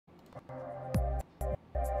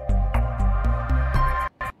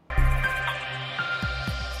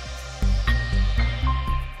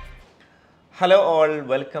Hello all,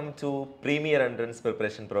 welcome to Premier Entrance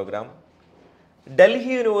Preparation Program.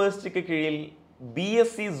 Delhi യൂണിവേഴ്സിറ്റിക്ക് കീഴിൽ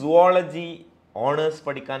BSc zoology owners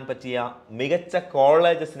പഠിക്കാൻ പറ്റിയ മികച്ച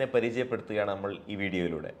കോളേജസിനെ പരിചയപ്പെടുത്തുകയാണ് നമ്മൾ ഈ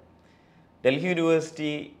വീഡിയോയിലൂടെ. ഡൽഹി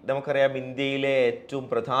യൂണിവേഴ്സിറ്റി നമുക്കറിയാം ഇന്ത്യയിലെ ഏറ്റവും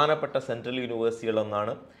പ്രധാനപ്പെട്ട സെൻട്രൽ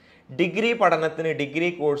യൂണിവേഴ്സിറ്റികളൊന്നാണ്. ഡിഗ്രി പഠനത്തിന്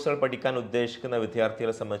ഡിഗ്രി കോഴ്സുകൾ പഠിക്കാൻ ഉദ്ദേശിക്കുന്ന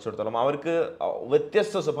വിദ്യാർത്ഥികളെ സംബന്ധിച്ചിടത്തോളം അവർക്ക്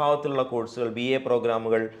വ്യത്യസ്ത സ്വഭാവത്തിലുള്ള കോഴ്സുകൾ, BA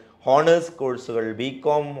പ്രോഗ്രാമുകൾ, ഹോണേഴ്സ് കോഴ്സുകൾ,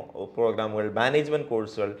 BCom പ്രോഗ്രാമുകൾ, മാനേജ്മെൻറ്റ്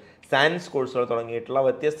കോഴ്സുകൾ, സയൻസ് കോഴ്സുകൾ തുടങ്ങിയിട്ടുള്ള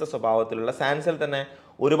വ്യത്യസ്ത സ്വഭാവത്തിലുള്ള സയൻസിൽ തന്നെ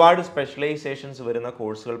ഒരുപാട് സ്പെഷ്യലൈസേഷൻസ് വരുന്ന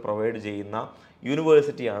കോഴ്സുകൾ പ്രൊവൈഡ് ചെയ്യുന്ന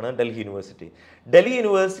യൂണിവേഴ്സിറ്റിയാണ് ഡൽഹി യൂണിവേഴ്സിറ്റി. ഡൽഹി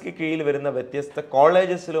യൂണിവേഴ്സിറ്റിക്ക് കീഴിൽ വരുന്ന വ്യത്യസ്ത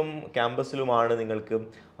കോളേജസിലും ക്യാമ്പസിലുമാണ് നിങ്ങൾക്ക്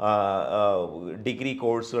ഡിഗ്രി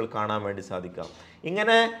കോഴ്സുകൾ കാണാൻ വേണ്ടി സാധിക്കാം.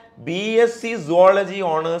 ഇങ്ങനെ BSc സുവോളജി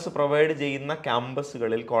ഓണേഴ്സ് പ്രൊവൈഡ് ചെയ്യുന്ന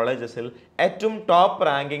ക്യാമ്പസുകളിൽ, കോളേജസിൽ ഏറ്റവും ടോപ്പ്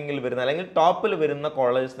റാങ്കിങ്ങിൽ വരുന്ന അല്ലെങ്കിൽ ടോപ്പിൽ വരുന്ന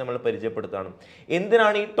കോളേജസ് നമ്മൾ പരിചയപ്പെടുത്താണ്.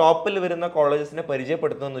 എന്തിനാണ് ഈ ടോപ്പിൽ വരുന്ന കോളേജസിനെ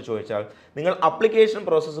പരിചയപ്പെടുത്തുന്നതെന്ന് ചോദിച്ചാൽ, നിങ്ങൾ അപ്ലിക്കേഷൻ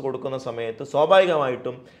പ്രോസസ്സ് കൊടുക്കുന്ന സമയത്ത്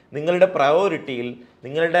സ്വാഭാവികമായിട്ടും നിങ്ങളുടെ പ്രയോറിറ്റിയിൽ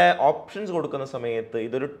നിങ്ങളുടെ ഓപ്ഷൻസ് കൊടുക്കുന്ന സമയത്ത്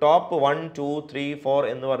ഇതൊരു ടോപ്പ് 1, 2, 3,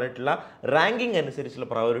 4 എന്ന് പറഞ്ഞിട്ടുള്ള റാങ്കിങ് അനുസരിച്ചുള്ള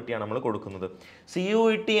പ്രയോറിറ്റിയാണ് നമ്മൾ കൊടുക്കുന്നത്.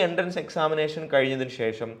 CUET എൻട്രൻസ് എക്സാമിനേഷൻ കഴിഞ്ഞതിന്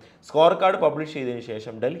ശേഷം, സ്കോർ കാർഡ് പബ്ലിഷ് ചെയ്തതിന്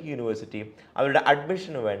ശേഷം ഡൽഹി യൂണിവേഴ്സിറ്റി അവരുടെ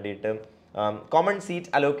അഡ്മിഷന് വേണ്ടിയിട്ട് കോമൺ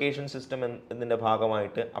സീറ്റ് അലോക്കേഷൻ സിസ്റ്റം എന്നതിൻ്റെ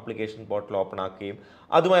ഭാഗമായിട്ട് ആപ്ലിക്കേഷൻ പോർട്ടൽ ഓപ്പൺ ആക്കുകയും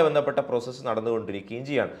അതുമായി ബന്ധപ്പെട്ട പ്രോസസ്സ് നടന്നുകൊണ്ടിരിക്കുകയും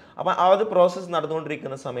ചെയ്യുകയാണ്. അപ്പോൾ അത് പ്രോസസ്സ്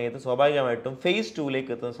നടന്നുകൊണ്ടിരിക്കുന്ന സമയത്ത് സ്വാഭാവികമായിട്ടും ഫേസ്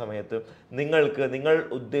 2ലേക്ക് എത്തുന്ന സമയത്ത് നിങ്ങൾ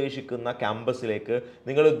ഉദ്ദേശിക്കുന്ന ക്യാമ്പസിലേക്ക്,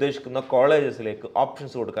 നിങ്ങൾ ഉദ്ദേശിക്കുന്ന കോളേജസിലേക്ക്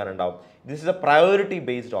options കൊടുക്കാനുണ്ടാവും. This is A priority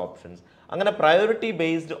based options. അങ്ങനെ പ്രയോറിറ്റി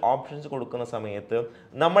ബേസ്ഡ് ഓപ്ഷൻസ് കൊടുക്കുന്ന സമയത്ത്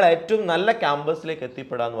നമ്മൾ ഏറ്റവും നല്ല ക്യാമ്പസിലേക്ക്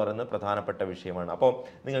എത്തിപ്പെടുക എന്ന് പറയുന്നത് പ്രധാനപ്പെട്ട വിഷയമാണ്. അപ്പോൾ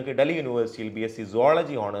നിങ്ങൾക്ക് ഡൽഹി യൂണിവേഴ്സിറ്റിയിൽ BSc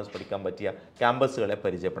സുവോളജി ഓണേഴ്സ് പഠിക്കാൻ പറ്റിയ ക്യാമ്പസുകളെ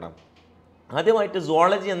പരിചയപ്പെടാം. ആദ്യമായിട്ട്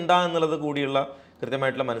സുവോളജി എന്താണെന്നുള്ളത് കൂടിയുള്ള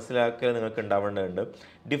കൃത്യമായിട്ടുള്ള മനസ്സിലാക്കൽ നിങ്ങൾക്ക് ഉണ്ടാവേണ്ടതുണ്ട്.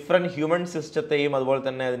 ഡിഫറെൻറ്റ് ഹ്യൂമൻ സിസ്റ്റത്തെയും അതുപോലെ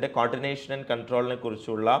തന്നെ അതിൻ്റെ കോർഡിനേഷൻ ആൻഡ് കൺട്രോളിനെ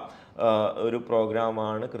കുറിച്ചുള്ള ഒരു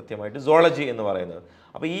പ്രോഗ്രാമാണ് കൃത്യമായിട്ട് സുവോളജി എന്ന് പറയുന്നത്.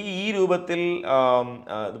 അപ്പോൾ ഈ രൂപത്തിൽ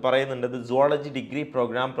പറയുന്നുണ്ട്, zoology degree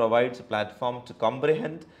programme provides platform to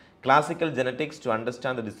comprehend classical genetics to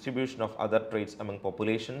understand the distribution of other traits among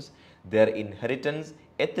populations, their inheritance,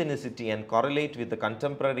 ethnicity, and correlate with the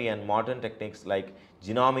contemporary and modern techniques like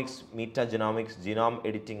genomics, metagenomics, genome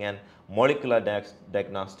editing, and molecular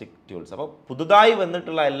diagnostic tools. അപ്പോൾ പുതുതായി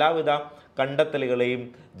വന്നിട്ടുള്ള എല്ലാവിധ കണ്ടെത്തലുകളെയും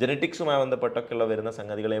ജനറ്റിക്സുമായി ബന്ധപ്പെട്ടൊക്കെയുള്ള വരുന്ന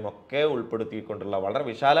സംഗതികളെയും ഒക്കെ ഉൾപ്പെടുത്തിക്കൊണ്ടുള്ള വളരെ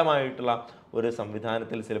വിശാലമായിട്ടുള്ള ഒരു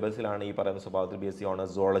സംവിധാനത്തിൽ, സിലബസിലാണ് ഈ പറയുന്ന സ്വഭാവത്തിൽ BSc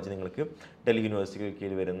ഓണേഴ്സ് സുവോളജി നിങ്ങൾക്ക് ഡൽഹി യൂണിവേഴ്സിറ്റിക്ക്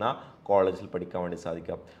കീഴിൽ വരുന്ന കോളേജിൽ പഠിക്കാൻ വേണ്ടി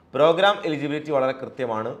സാധിക്കാം. പ്രോഗ്രാം എലിജിബിലിറ്റി വളരെ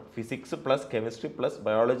കൃത്യമാണ്. Physics plus chemistry plus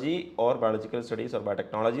biology or biological studies or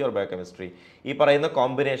biotechnology or biochemistry, ഈ പറയുന്ന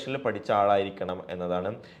കോമ്പിനേഷനിൽ പഠിച്ച ആളായിരിക്കണം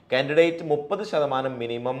എന്നതാണ്. കാൻഡിഡേറ്റ് 30%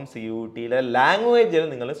 മിനിമം CUETയിലെ ലാംഗ്വേജിൽ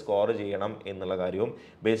നിങ്ങൾ സ്കോർ ചെയ്യണം എന്നുള്ള കാര്യവും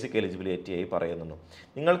ബേസിക് എലിജിബിലിറ്റിയായി പറയുന്നു.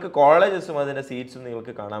 നിങ്ങൾക്ക് കോളേജസും അതിൻ്റെ സീറ്റ്സും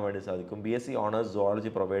നിങ്ങൾക്ക് കാണാൻ വേണ്ടി സാധിക്കും. BSc ഓണേഴ്സ് സുവോളജി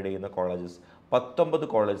പ്രൊവൈഡ് ചെയ്യുന്ന കോളേജസ് 19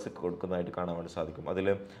 കോളേജസ് കൊടുക്കുന്നതായിട്ട് കാണാൻ വേണ്ടി സാധിക്കും. അതിൽ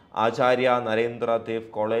ആചാര്യ നരേന്ദ്ര ദേവ്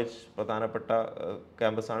കോളേജ് പ്രധാനപ്പെട്ട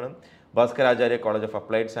ക്യാമ്പസാണ്. Bhaskaracharya college of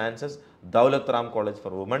applied sciences, Daulat Ram college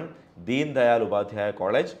four woman, Deen Dayal Upadhyaya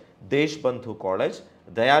college, ദേശ് ബന്ധു college,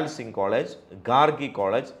 Dayal Singh college, Gargi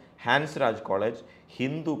college, Hansraj college,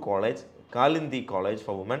 Hindu college, കാലിന്ദി college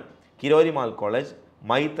four woman, Kirori Mal college,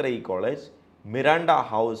 Maitreyi college, Miranda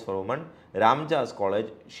house four woman, Ramjas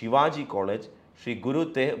college, Shivaji college, Shri ഗുരു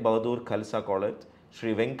Tegh Bahadur Khalsa college,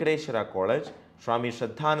 Shri Venkateswara college, സ്വാമി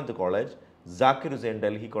ശ്രദ്ധാനന്ദ് college, Zakir Hussain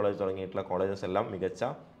Delhi college തുടങ്ങിയിട്ടുള്ള colleges എല്ലാം മികച്ച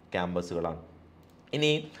ക്യാമ്പസുകളാണ്.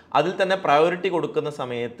 ഇനി അതിൽ തന്നെ പ്രയോറിറ്റി കൊടുക്കുന്ന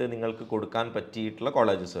സമയത്ത് നിങ്ങൾക്ക് കൊടുക്കാൻ പറ്റിയിട്ടുള്ള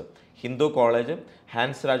colleges: Hindu college,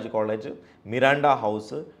 Hansraj college, Miranda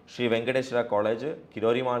house, Shri Venkateswara college,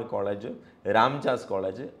 Kirori Mal college, Ramjas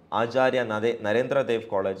college, ആചാര്യ നരേന്ദ്രദേവ്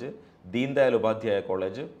കോളേജ്, ദീൻ ദയാൽ ഉപാധ്യായ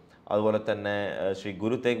കോളേജ്, അതുപോലെ തന്നെ ശ്രീ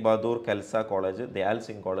ഗുരു Tegh Bahadur Khalsa college, Dayal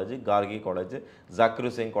Singh college, Gargi college, Zakir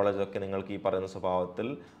Hussain കോളേജൊക്കെ നിങ്ങൾക്ക് ഈ പറയുന്ന സ്വഭാവത്തിൽ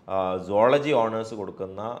സുവോളജി ഓണേഴ്സ്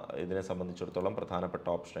കൊടുക്കുന്ന ഇതിനെ സംബന്ധിച്ചിടത്തോളം പ്രധാനപ്പെട്ട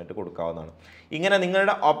ഓപ്ഷനായിട്ട് കൊടുക്കാവുന്നതാണ്. ഇങ്ങനെ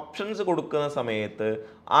നിങ്ങളുടെ ഓപ്ഷൻസ് കൊടുക്കുന്ന സമയത്ത്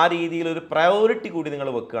ആ രീതിയിൽ ഒരു പ്രയോറിറ്റി കൂടി നിങ്ങൾ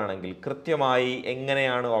വെക്കുകയാണെങ്കിൽ, കൃത്യമായി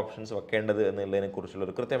എങ്ങനെയാണ് ഓപ്ഷൻസ് വെക്കേണ്ടത് എന്നുള്ളതിനെക്കുറിച്ചുള്ള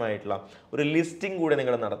ഒരു കൃത്യമായിട്ടുള്ള ഒരു ലിസ്റ്റിംഗ് കൂടി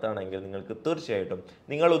നിങ്ങൾ നടത്തുകയാണെങ്കിൽ നിങ്ങൾക്ക് തീർച്ചയായിട്ടും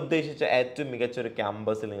നിങ്ങൾ ഉദ്ദേശിച്ച ഏറ്റവും മികച്ച ഒരു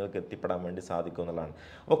ക്യാമ്പസിൽ നിങ്ങൾക്ക് എത്തിപ്പെടാൻ വേണ്ടി സാധിക്കും എന്നുള്ളതാണ്.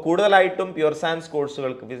 അപ്പോൾ കൂടുതലായിട്ടും പ്യുവർ സയൻസ്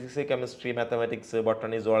കോഴ്സുകൾക്ക്, physics, chemistry, mathematics,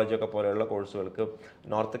 botany, zoology ഒക്കെ പോലെയുള്ള കോഴ്സുകൾക്ക്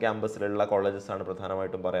നോർത്ത് ക്യാമ്പസിലുള്ള കോളേജസാണ്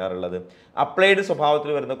പ്രധാനമായിട്ടും പറയാറുള്ളത്. അപ്ലൈഡ് സ്വഭാവത്തിൽ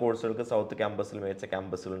വരുന്ന കോഴ്സുകൾക്ക് സൗത്ത് ക്യാമ്പസിൽ മികച്ച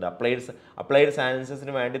ക്യാമ്പസുകളുണ്ട്. അപ്ലൈഡ്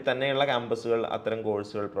സയൻസസിന് വേണ്ടി തന്നെയുള്ള ക്യാമ്പസുകൾ, അത്തരം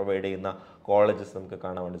കോഴ്സുകൾ പ്രൊവൈഡ് ചെയ്യുന്ന കോളേജസ് നമുക്ക്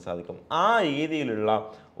കാണാൻ വേണ്ടി സാധിക്കും. ആ രീതിയിലുള്ള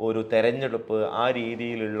ഒരു തെരഞ്ഞെടുപ്പ്, ആ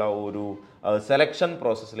രീതിയിലുള്ള ഒരു സെലക്ഷൻ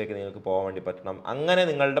പ്രോസസ്സിലേക്ക് നിങ്ങൾക്ക് പോകാൻ വേണ്ടി പറ്റണം. അങ്ങനെ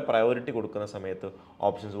നിങ്ങളുടെ പ്രയോറിറ്റി കൊടുക്കുന്ന സമയത്ത്,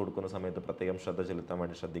 ഓപ്ഷൻസ് കൊടുക്കുന്ന സമയത്ത് പ്രത്യേകം ശ്രദ്ധ ചെലുത്താൻ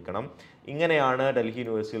വേണ്ടി ശ്രദ്ധിക്കണം. ഇങ്ങനെയാണ് ഡൽഹി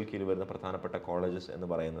യൂണിവേഴ്സിറ്റിയിൽ കീഴിൽ വരുന്ന പ്രധാനപ്പെട്ട കോളേജസ് എന്ന്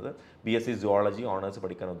പറയുന്നത്. BSc സുവോളജി ഓണേഴ്സ്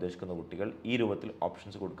പഠിക്കാൻ ഉദ്ദേശിക്കുന്ന കുട്ടികൾ ഈ രൂപത്തിൽ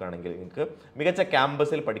ഓപ്ഷൻസ് കൊടുക്കുകയാണെങ്കിൽ നിങ്ങൾക്ക് മികച്ച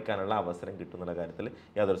ക്യാമ്പസിൽ പഠിക്കാനുള്ള അവസരം കിട്ടുന്നുള്ള കാര്യത്തിൽ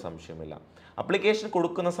യാതൊരു സംശയമില്ല. അപ്ലിക്കേഷൻ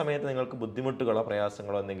കൊടുക്കുന്ന സമയത്ത് നിങ്ങൾക്ക് ബുദ്ധിമുട്ടുകളോ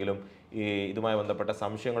പ്രയാസങ്ങളോ എന്തെങ്കിലും ഇതുമായി ബന്ധപ്പെട്ട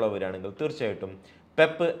സംശയങ്ങളോ വരികയാണെങ്കിൽ തീർച്ചയായിട്ടും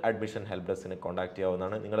പെപ്പ് അഡ്മിഷൻ ഹെൽപ്പ് ഡെസ്കിനെ കോൺടാക്ട്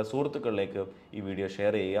ചെയ്യാവുന്നതാണ്. നിങ്ങളുടെ സുഹൃത്തുക്കളിലേക്ക് ഈ വീഡിയോ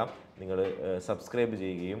ഷെയർ ചെയ്യുക, നിങ്ങൾ സബ്സ്ക്രൈബ്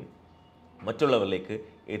ചെയ്യുകയും മറ്റുള്ളവരിലേക്ക്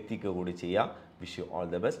എത്തിക്കുക കൂടി ചെയ്യുക. Wish you all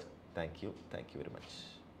the best. Thank you very much.